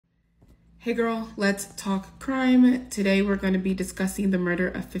Hey girl, let's talk crime. Today we're going to be discussing the murder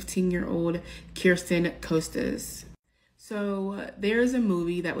of 15-year-old Kirsten Costas. So there's a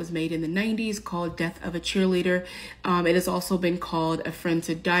movie that was made in the 90s called Death of a Cheerleader. It has also been called A Friend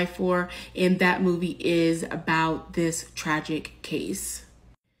to Die For, and that movie is about this tragic case.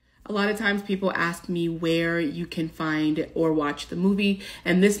 A lot of times people ask me where you can find or watch the movie,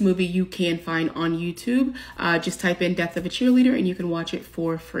 and this movie you can find on YouTube. Just type in Death of a Cheerleader and you can watch it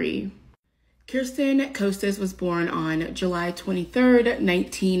for free. Kirsten Costas was born on July 23rd,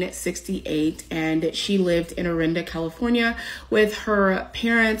 1968, and she lived in Orinda, California with her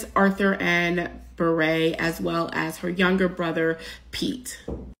parents, Arthur and Beret, as well as her younger brother, Pete.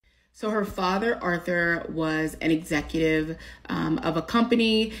 So her father, Arthur, was an executive of a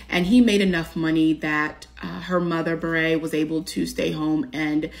company, and he made enough money that her mother, Beret, was able to stay home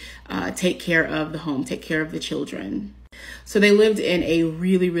and take care of the home, take care of the children. So they lived in a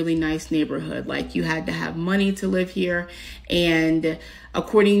really, really nice neighborhood. Like, you had to have money to live here. And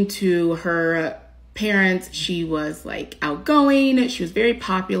according to her parents, she was like outgoing. She was very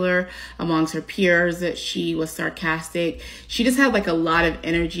popular amongst her peers. She was sarcastic. She just had like a lot of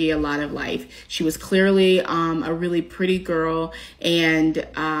energy, a lot of life. She was clearly a really pretty girl. And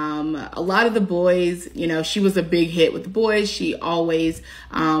a lot of the boys, you know, she was a big hit with the boys. She always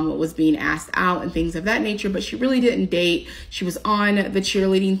was being asked out and things of that nature, but she really didn't date. She was on the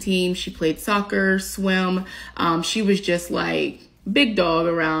cheerleading team. She played soccer, swim. She was just like big dog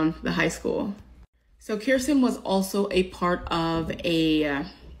around the high school. So Kirsten was also a part of a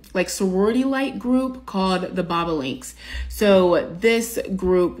sorority-like group called the Bobolinks. So this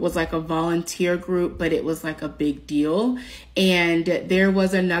group was like a volunteer group, but it was like a big deal. And there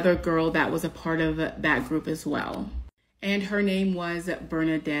was another girl that was a part of that group as well. And her name was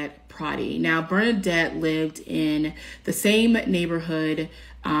Bernadette Prati. Now, Bernadette lived in the same neighborhood,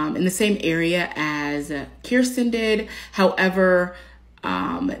 in the same area as Kirsten did. However,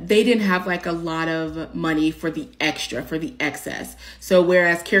 they didn't have like a lot of money for the excess. So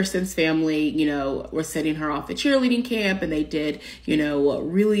whereas Kirsten's family, you know, were sending her off to cheerleading camp and they did, you know,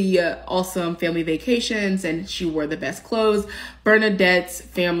 really awesome family vacations and she wore the best clothes, Bernadette's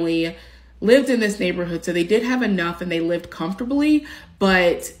family lived in this neighborhood. So they did have enough and they lived comfortably,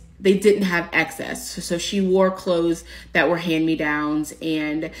 but they didn't have excess. So she wore clothes that were hand-me-downs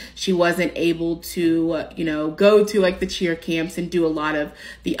and she wasn't able to, you know, go to like the cheer camps and do a lot of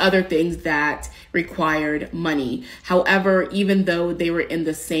the other things that required money. However, even though they were in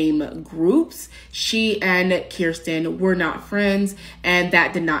the same groups, she and Kirsten were not friends, and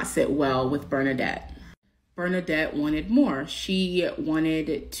that did not sit well with Bernadette. Bernadette wanted more. She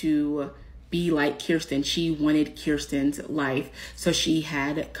wanted to be like Kirsten. She wanted Kirsten's life. So she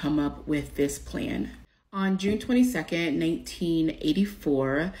had come up with this plan. On June 22nd,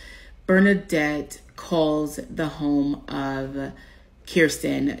 1984, Bernadette calls the home of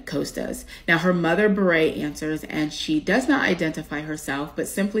Kirsten Costas. Now, her mother, Beret, answers, and she does not identify herself, but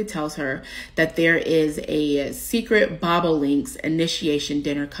simply tells her that there is a secret Bobolinks initiation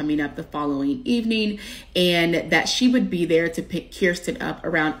dinner coming up the following evening, and that she would be there to pick Kirsten up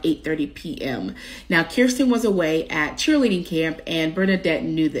around 8:30 p.m. Now, Kirsten was away at cheerleading camp, and Bernadette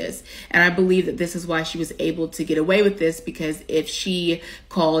knew this, and I believe that this is why she was able to get away with this, because if she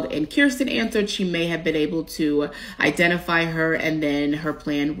called and Kirsten answered, she may have been able to identify her, and then her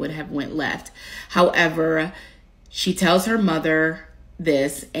plan would have went left. However, she tells her mother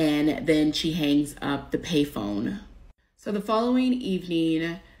this, and then she hangs up the payphone. So the following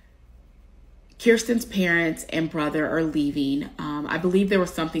evening, Kirsten's parents and brother are leaving. I believe there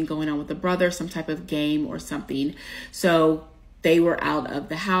was something going on with the brother, some type of game or something. So they were out of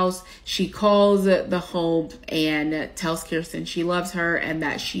the house. She calls the home and tells Kirsten she loves her and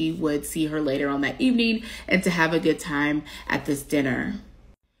that she would see her later on that evening and to have a good time at this dinner.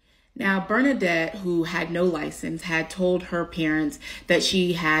 Now, Bernadette, who had no license, had told her parents that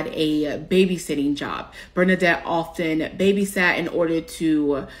she had a babysitting job. Bernadette often babysat in order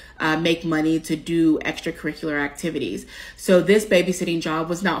to make money to do extracurricular activities. So this babysitting job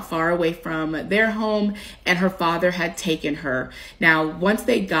was not far away from their home, and her father had taken her. Now, once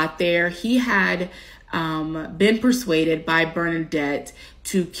they got there, he had been persuaded by Bernadette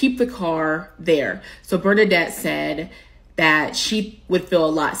to keep the car there. So Bernadette said that she would feel a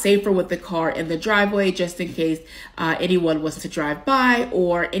lot safer with the car in the driveway, just in case anyone was to drive by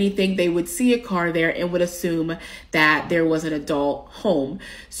or anything. They would see a car there and would assume that there was an adult home.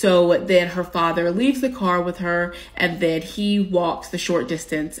 So then her father leaves the car with her, and then he walks the short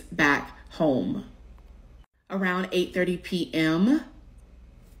distance back home. Around 8:30 p.m.,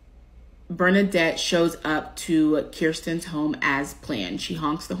 Bernadette shows up to Kirsten's home as planned. She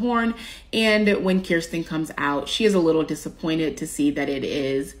honks the horn, and when Kirsten comes out, she is a little disappointed to see that it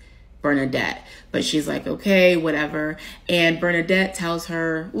is Bernadette, but she's like, okay, whatever. And Bernadette tells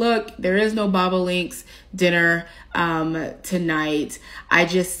her, look, there is no Bobolinks dinner tonight. I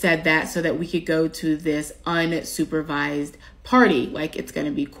just said that so that we could go to this unsupervised party. Like, it's going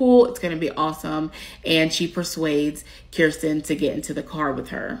to be cool. It's going to be awesome. And she persuades Kirsten to get into the car with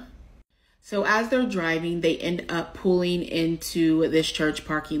her. So as they're driving, they end up pulling into this church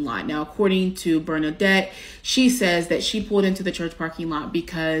parking lot. Now, according to Bernadette, she says that she pulled into the church parking lot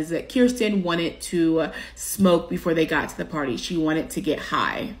because Kirsten wanted to smoke before they got to the party. She wanted to get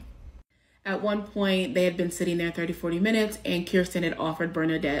high. At one point, they had been sitting there 30-40 minutes, and Kirsten had offered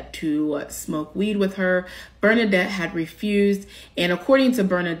Bernadette to smoke weed with her. Bernadette had refused, and according to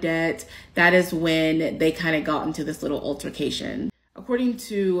Bernadette, that is when they kind of got into this little altercation. According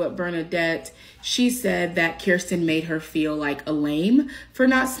to Bernadette, she said that Kirsten made her feel like a lame for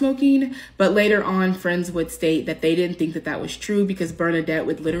not smoking, but later on, friends would state that they didn't think that that was true because Bernadette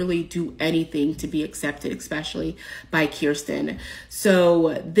would literally do anything to be accepted, especially by Kirsten.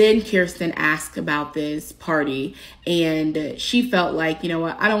 So then Kirsten asked about this party, and she felt like, you know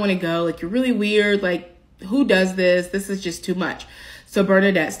what, I don't want to go. Like, you're really weird. Like, who does this? This is just too much. So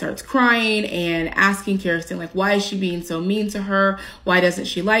Bernadette starts crying and asking Kirsten, like, why is she being so mean to her? Why doesn't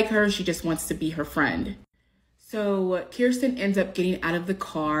she like her? She just wants to be her friend. So Kirsten ends up getting out of the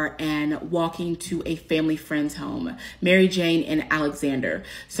car and walking to a family friend's home, Mary Jane and Alexander.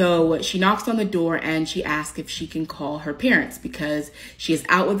 So she knocks on the door and she asks if she can call her parents because she is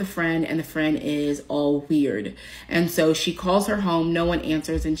out with a friend and the friend is all weird. And so she calls her home, no one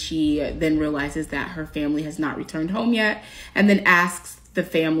answers, and she then realizes that her family has not returned home yet, and then asks the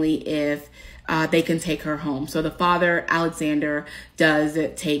family if they can take her home. So the father, Alexander, does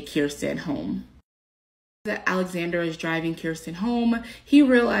take Kirsten home. That Alexander is driving Kirsten home, he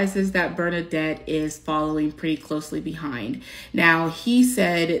realizes that Bernadette is following pretty closely behind. Now, he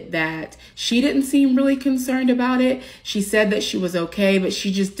said that she didn't seem really concerned about it. She said that she was okay, but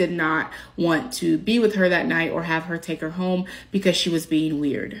she just did not want to be with her that night or have her take her home because she was being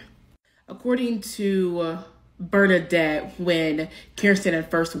weird. According to Bernadette, when Kirsten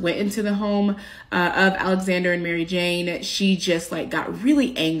at first went into the home of Alexander and Mary Jane, she just like got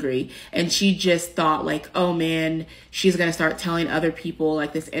really angry, and she just thought like, oh man, she's gonna start telling other people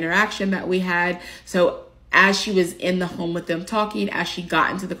like this interaction that we had. So as she was in the home with them talking, as she got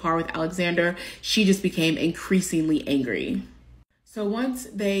into the car with Alexander, she just became increasingly angry. So once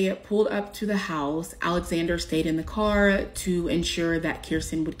they pulled up to the house, Alexander stayed in the car to ensure that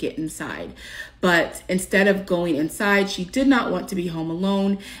Kirsten would get inside. But instead of going inside, she did not want to be home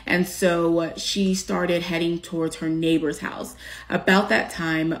alone. And so she started heading towards her neighbor's house. About that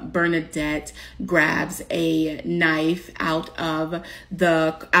time, Bernadette grabs a knife out of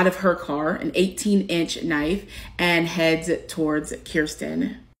her car, an 18-inch knife, and heads towards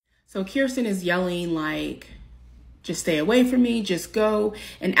Kirsten. So Kirsten is yelling like, just stay away from me, just go.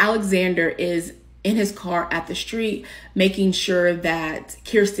 And Alexander is in his car at the street, making sure that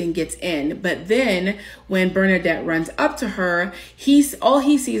Kirsten gets in. But then when Bernadette runs up to her, all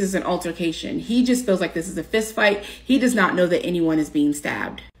he sees is an altercation. He just feels like this is a fist fight. He does not know that anyone is being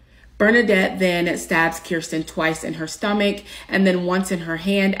stabbed. Bernadette then stabs Kirsten twice in her stomach and then once in her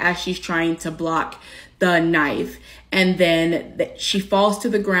hand as she's trying to block the knife. And then she falls to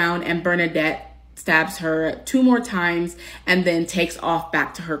the ground, and Bernadette stabs her 2 more times and then takes off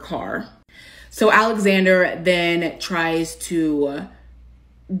back to her car. So Alexander then tries to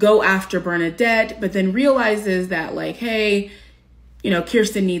go after Bernadette, but then realizes that like, hey,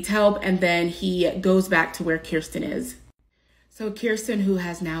 Kirsten needs help. And then he goes back to where Kirsten is. So Kirsten, who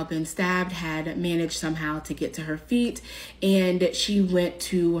has now been stabbed, had managed somehow to get to her feet, and she went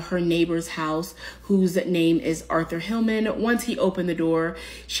to her neighbor's house, whose name is Arthur Hillman. Once he opened the door,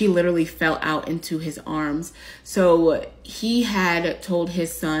 she literally fell out into his arms. So he had told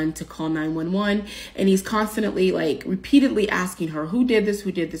his son to call 911, and he's constantly repeatedly asking her, who did this,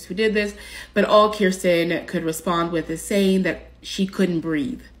 who did this, who did this? But all Kirsten could respond with is saying that she couldn't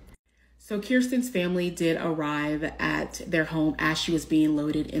breathe. So Kirsten's family did arrive at their home as she was being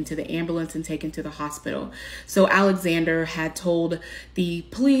loaded into the ambulance and taken to the hospital. So Alexander had told the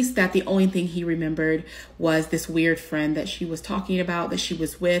police that the only thing he remembered was this weird friend that she was talking about, that she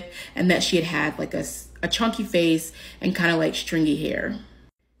was with, and that she had like a chunky face and kind of like stringy hair,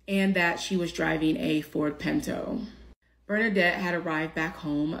 and that she was driving a Ford Pinto. Bernadette had arrived back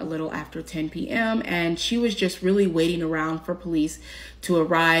home a little after 10 p.m. and she was just really waiting around for police to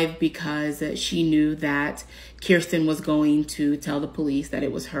arrive because she knew that Kirsten was going to tell the police that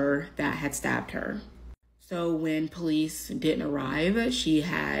it was her that had stabbed her. So when police didn't arrive, she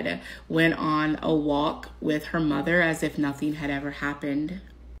had went on a walk with her mother as if nothing had ever happened.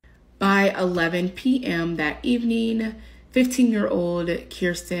 By 11 p.m. that evening, 15-year-old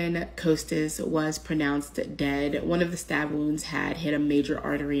Kirsten Costas was pronounced dead. One of the stab wounds had hit a major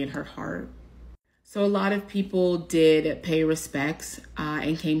artery in her heart. So a lot of people did pay respects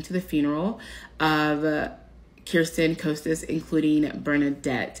and came to the funeral of Kirsten Costas, including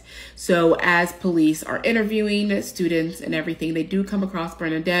Bernadette. So as police are interviewing students and everything, they do come across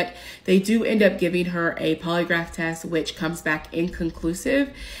Bernadette. They do end up giving her a polygraph test, which comes back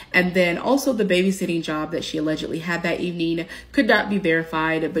inconclusive. And then also the babysitting job that she allegedly had that evening could not be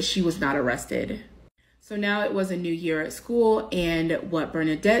verified, but she was not arrested. So now it was a new year at school, and what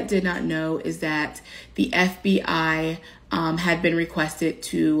Bernadette did not know is that the FBI had been requested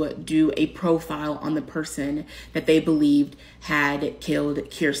to do a profile on the person that they believed had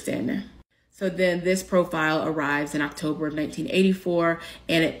killed Kirsten. So then this profile arrives in October of 1984,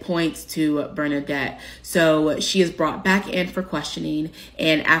 and it points to Bernadette. So she is brought back in for questioning,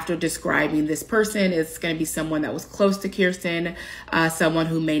 and after describing this person, it's going to be someone that was close to Kirsten, someone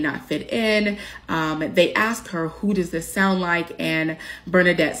who may not fit in. They ask her, who does this sound like? And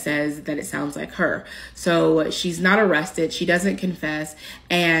Bernadette says that it sounds like her. So she's not arrested. She doesn't confess,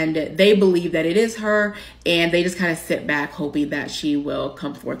 and they believe that it is her, and they just kind of sit back hoping that she will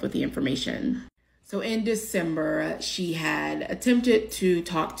come forth with the information. So in December, she had attempted to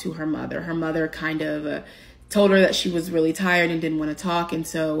talk to her mother. Her mother kind of told her that she was really tired and didn't want to talk. And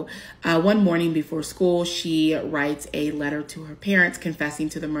so one morning before school, she writes a letter to her parents confessing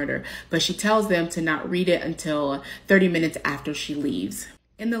to the murder, but she tells them to not read it until 30 minutes after she leaves.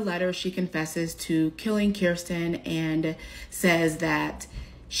 In the letter, she confesses to killing Kirsten and says that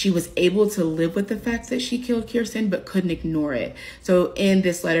she was able to live with the fact that she killed Kirsten, but couldn't ignore it. So in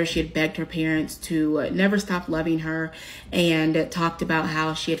this letter, she had begged her parents to never stop loving her and talked about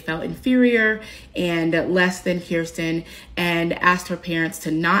how she had felt inferior and less than Kirsten, and asked her parents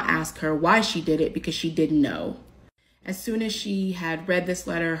to not ask her why she did it because she didn't know. As soon as she had read this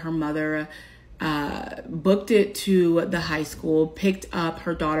letter, her mother booked it to the high school, picked up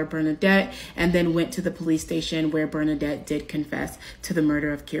her daughter Bernadette, and then went to the police station where Bernadette did confess to the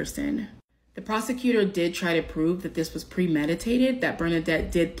murder of Kirsten. The prosecutor did try to prove that this was premeditated, that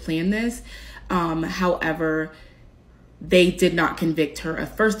Bernadette did plan this. However, they did not convict her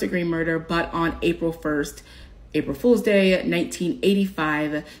of first-degree murder, but on April 1st, April Fool's Day,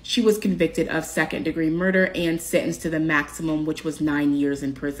 1985, she was convicted of second-degree murder and sentenced to the maximum, which was 9 years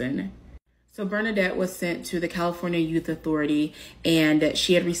in prison. So Bernadette was sent to the California Youth Authority, and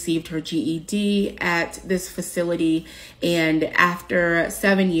she had received her GED at this facility. And after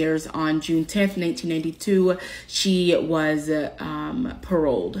 7 years, on June 10th, 1992, she was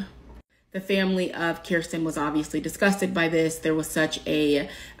paroled. The family of Kirsten was obviously disgusted by this. There was such a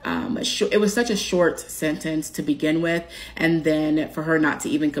short sentence to begin with, and then for her not to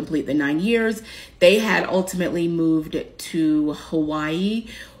even complete the 9 years. They had ultimately moved to Hawaii.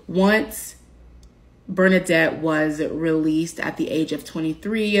 Once Bernadette was released at the age of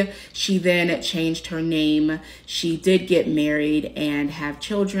 23, she then changed her name. She did get married and have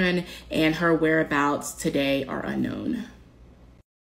children, and her whereabouts today are unknown.